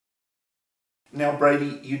Now,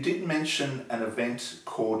 Brady, you did mention an event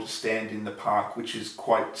called Stand in the Park, which is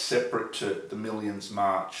quite separate to the Millions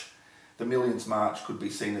March. The Millions March could be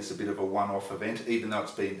seen as a bit of a one-off event, even though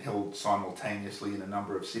it's been held simultaneously in a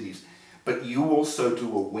number of cities. But you also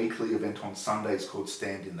do a weekly event on Sundays called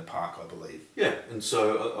Stand in the Park, I believe. Yeah, and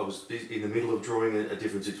so I was in the middle of drawing a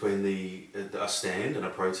difference between a stand and a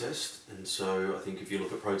protest. And so I think if you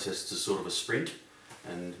look at protests as sort of a sprint,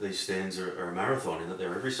 and these stands are a marathon in that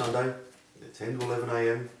they're every Sunday. They're 10 to 11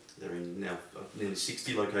 a.m. They're in now nearly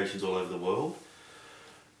 60 locations all over the world.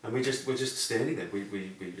 And we're just standing there.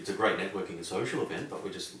 It's a great networking and social event, but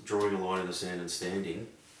we're just drawing a line in the sand and standing.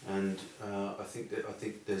 And I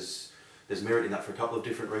think there's merit in that for a couple of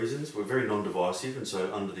different reasons. We're very non-divisive, and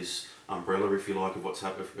so under this umbrella, if you like, of what's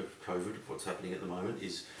happening of COVID, of what's happening at the moment,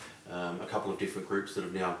 is a couple of different groups that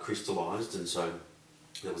have now crystallised. And so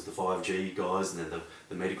there was the 5G guys, and then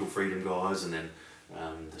the medical freedom guys, and then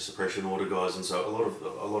the suppression order guys. And so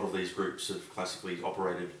a lot of these groups have classically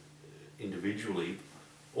operated individually,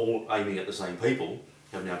 all aiming at the same people,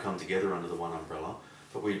 have now come together under the one umbrella.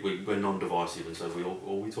 But we're non-divisive, and so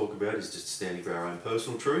all we talk about is just standing for our own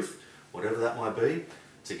personal truth, whatever that might be,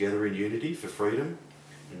 together in unity for freedom.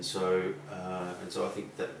 And so I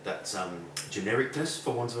think that's genericness,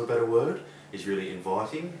 for want of a better word, is really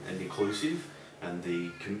inviting and inclusive, and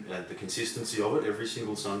the consistency of it every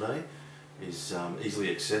single Sunday is easily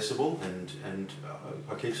accessible. And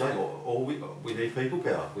I keep saying, we need people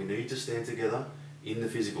power. We need to stand together in the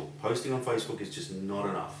physical. Posting on Facebook is just not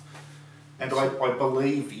enough. And I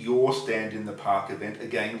believe your Stand in the Park event,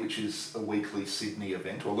 again, which is a weekly Sydney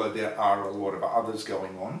event, although there are a lot of others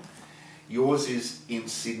going on, yours is in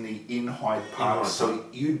Sydney, in Hyde Park, so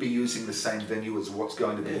you'd be using the same venue as what's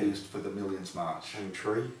going to be used for the Millions March. Same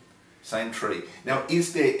tree. Same tree. Now,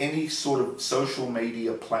 is there any sort of social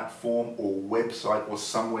media platform or website or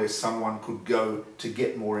somewhere someone could go to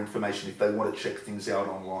get more information if they want to check things out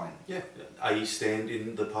online? Yeah, a Stand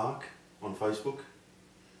in the Park on Facebook.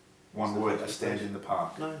 One word, a Stand in the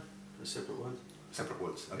Park. No, a separate word. Separate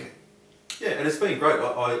words, okay. Yeah, and it's been great.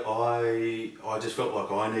 I just felt like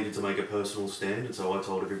I needed to make a personal stand, and so I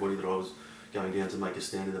told everybody that I was going down to make a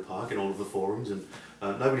stand in the park in all of the forums, and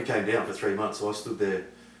nobody came down for 3 months, so I stood there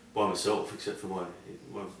by myself, except for my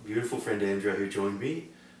beautiful friend Andrea, who joined me.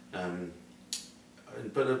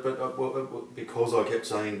 But because I kept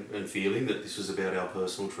saying and feeling that this was about our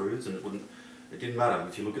personal truths, and it didn't matter.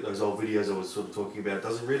 If you look at those old videos I was sort of talking about, it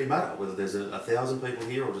doesn't really matter whether there's 1,000 people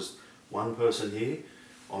here or just one person here.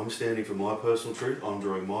 I'm standing for my personal truth. I'm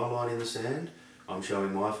drawing my line in the sand. I'm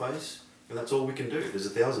showing my face, and that's all we can do. If there's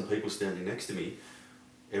 1,000 people standing next to me,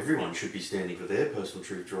 everyone should be standing for their personal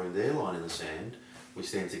truth, drawing their line in the sand. We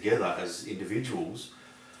stand together as individuals,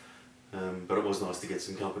 but it was nice to get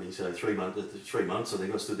some company. So 3 months, I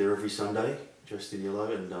think I stood there every Sunday, dressed in yellow,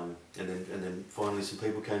 and then finally some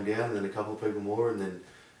people came down, and then a couple of people more, and then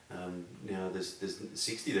now there's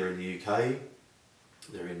 60. They're in the UK,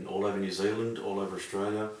 they're in all over New Zealand, all over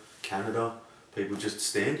Australia, Canada. People just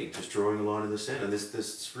standing, just drawing a line in the sand, and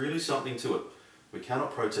there's really something to it. We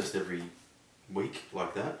cannot protest every week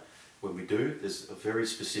like that. When we do, there's a very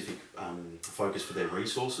specific focus for their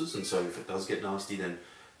resources, and so if it does get nasty, then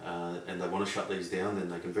and they want to shut these down, then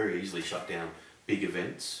they can very easily shut down big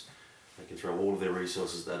events. They can throw all of their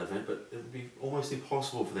resources at that event, but it would be almost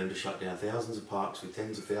impossible for them to shut down thousands of parks with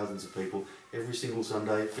tens of thousands of people every single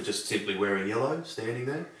Sunday for just simply wearing yellow, standing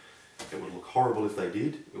there. It would look horrible if they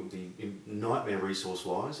did. It would be nightmare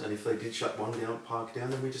resource-wise, and if they did shut one park down,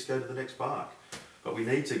 then we just go to the next park. But we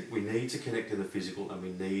need to connect in the physical, and we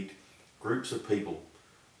need groups of people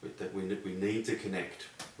that we need to connect.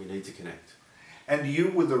 We need to connect. And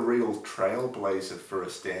you were the real trailblazer for a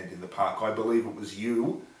Stand in the Park. I believe it was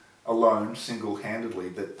you alone, single-handedly,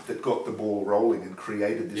 that got the ball rolling and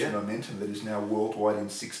created this momentum that is now worldwide in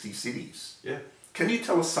 60 cities. Yeah. Can you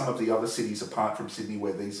tell us some of the other cities apart from Sydney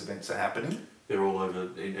where these events are happening? They're all over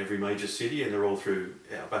in every major city, and they're all through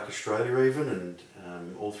outback Australia even,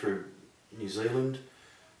 and all through New Zealand,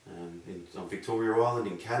 on Victoria Island,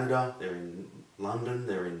 in Canada. They're in London,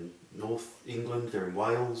 they're in North England, they're in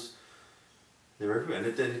Wales. They're everywhere, and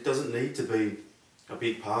it doesn't need to be a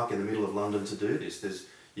big park in the middle of London to do this.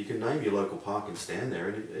 You can name your local park and stand there,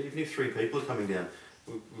 and even if 3 people are coming down,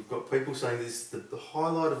 we've got people saying this is the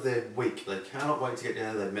highlight of their week. They cannot wait to get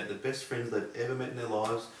down there. They've met the best friends they've ever met in their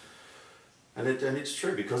lives, and it's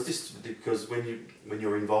true, because when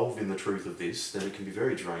you're involved in the truth of this, then it can be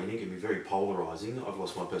very draining. It can be very polarising. I've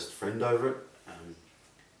lost my best friend over it,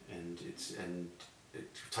 and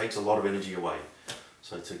it takes a lot of energy away.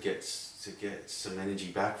 So to get some energy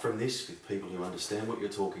back from this with people who understand what you're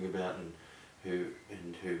talking about who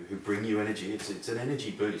bring you energy. It's an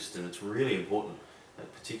energy boost, and it's really important.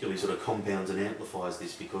 It particularly sort of compounds and amplifies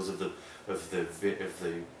this because of the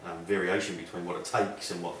variation between what it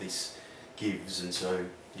takes and what this gives. And so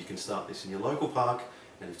you can start this in your local park,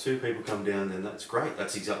 and if 2 people come down, then that's great.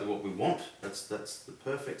 That's exactly what we want. That's the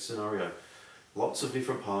perfect scenario. Lots of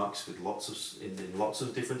different parks with in lots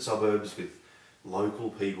of different suburbs with local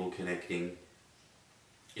people connecting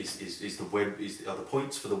are the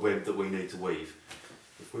points for the web that we need to weave.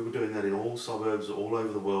 If we were doing that in all suburbs all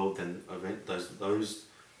over the world, then those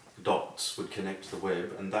dots would connect to the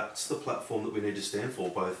web, and that's the platform that we need to stand for,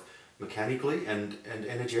 both mechanically and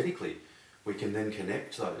energetically. We can then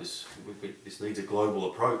connect those. This needs a global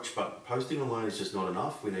approach, but posting online is just not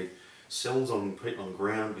enough. We need cells on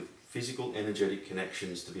ground with physical, energetic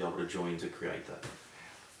connections to be able to join to create that.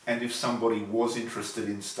 And if somebody was interested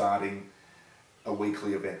in starting a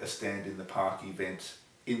weekly event, a stand in the park event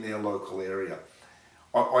in their local area,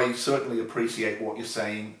 I certainly appreciate what you're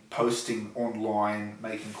saying. Posting online,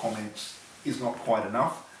 making comments is not quite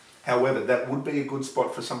enough. However, that would be a good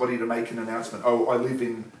spot for somebody to make an announcement. Oh, I live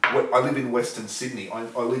in Western Sydney. I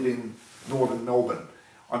live in Northern Melbourne.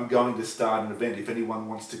 I'm going to start an event. If anyone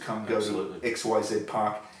wants to come, go to XYZ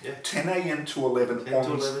Park. Yeah. 10 a.m. to 11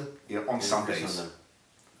 on Sundays. Sunday.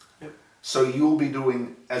 Yep. So you'll be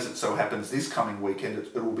doing, as it so happens, this coming weekend,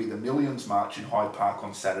 it will be the Millions March in Hyde Park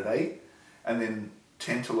on Saturday, and then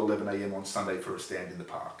 10 till 11 a.m. on Sunday for a stand in the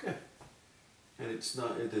park. Yeah. And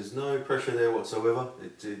there's no pressure there whatsoever.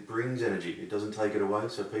 It brings energy. It doesn't take it away.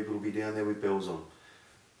 So people will be down there with bells on.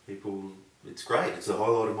 It's great. It's the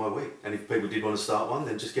highlight of my week. And if people did want to start one,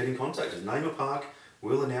 then just get in contact. Just name a park.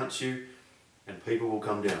 We'll announce you, and people will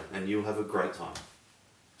come down, and you'll have a great time.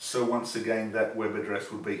 So once again, that web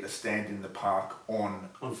address would be a stand in the park on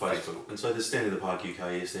Facebook. And so there's Stand in the Park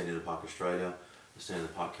UK, Stand in the Park Australia, Stand in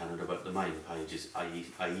the Park Canada, but the main page is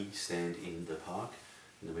AE Stand in the Park.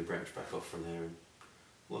 And then we branch back off from there, and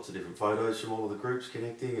lots of different photos from all of the groups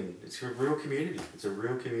connecting, and it's a real community. It's a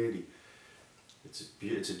real community.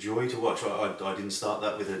 It's a joy to watch. I didn't start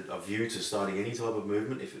that with a view to starting any type of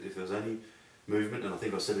movement. If there was any movement, and I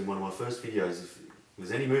think I said in one of my first videos, if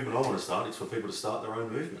there's any movement I want to start, it's for people to start their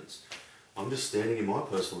own movements. I'm just standing in my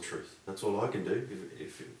personal truth. That's all I can do.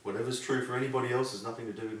 If whatever's true for anybody else has nothing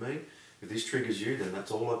to do with me. If this triggers you, then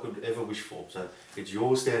that's all I could ever wish for. So it's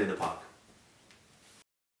your stand in the park.